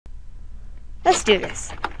Let's do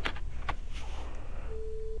this.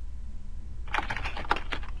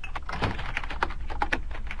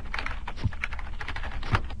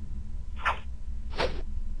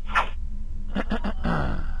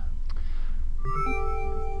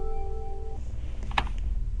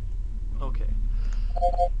 Okay.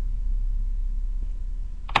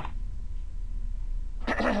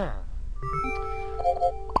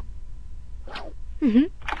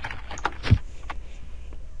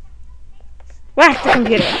 Whack the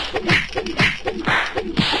computer.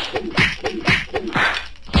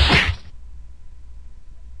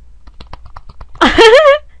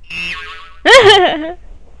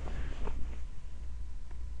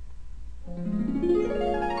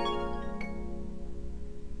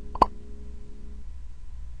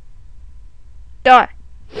 Door.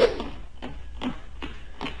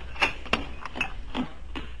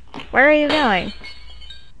 Where are you going?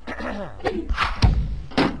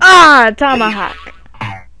 Ah, tomahawk.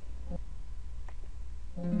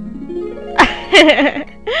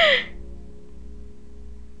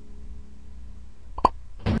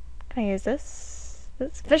 Can I use this?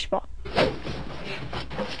 This fishbowl.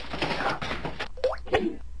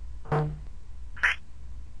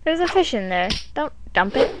 There's a fish in there. Don't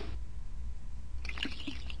dump it.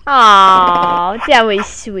 Aww, that was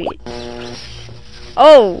sweet.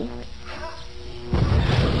 Oh.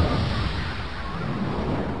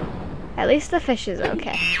 At least the fish is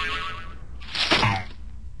okay.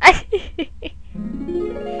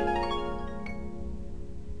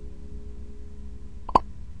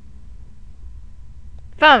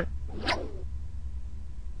 Phone.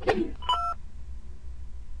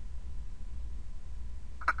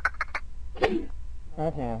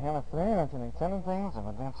 Okay, I'm here today mentioning 7 things of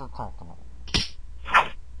advanced tactile.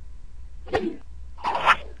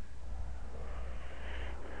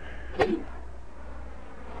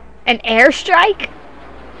 An airstrike?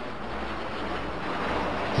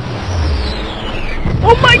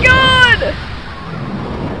 Oh my god!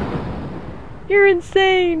 You're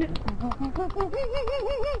insane.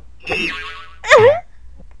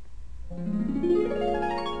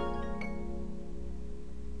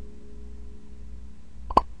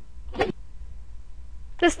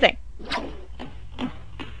 This thing.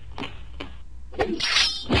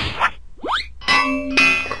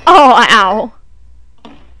 Oh, ow.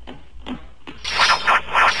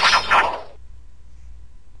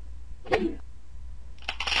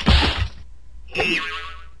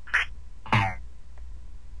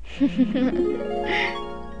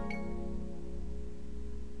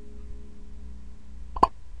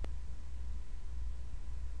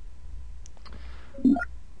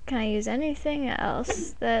 Can I use anything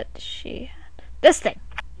else that she had? This thing.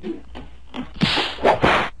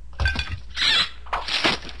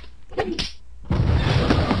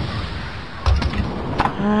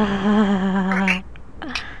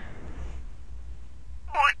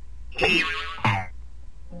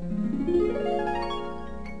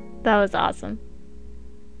 That was awesome.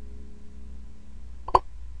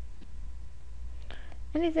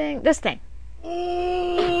 Anything? This thing.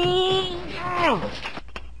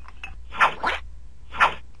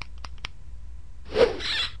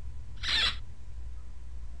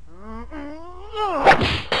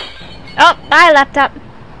 Oh, bye, laptop.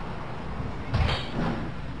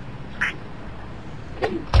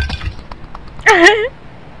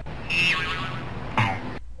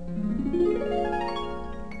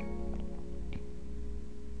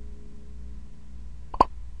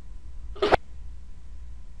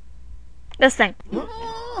 This thing.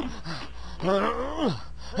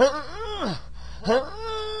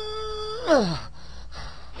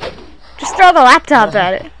 Just throw the laptop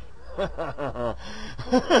at it.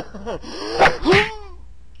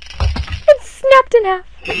 It's snapped in half.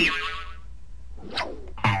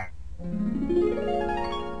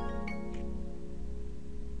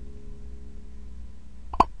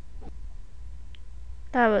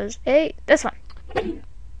 That was 8. This one.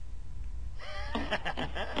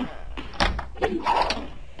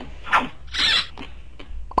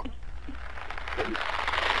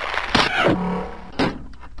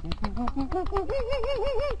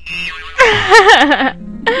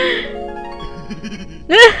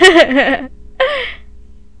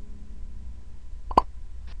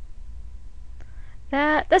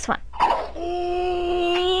 This one.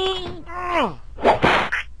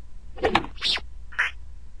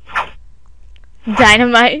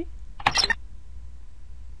 Dynamite.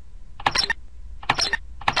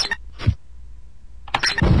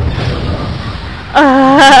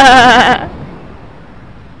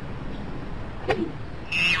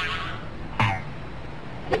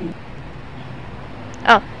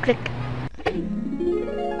 Oh, click.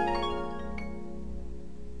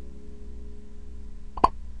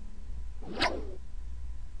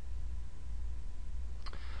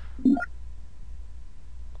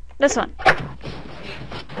 This one.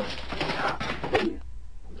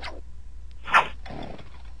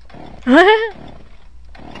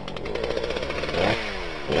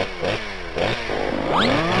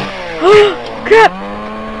 Crap!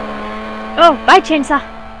 Oh, bye, chainsaw.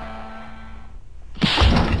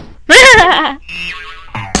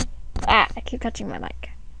 Ah, I keep touching my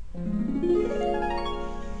mic.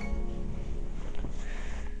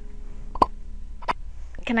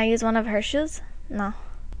 Can I use one of her shoes? No.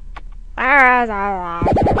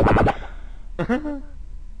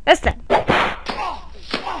 This thing.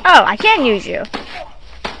 Oh, I can use you.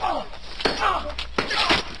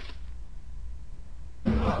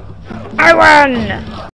 I won!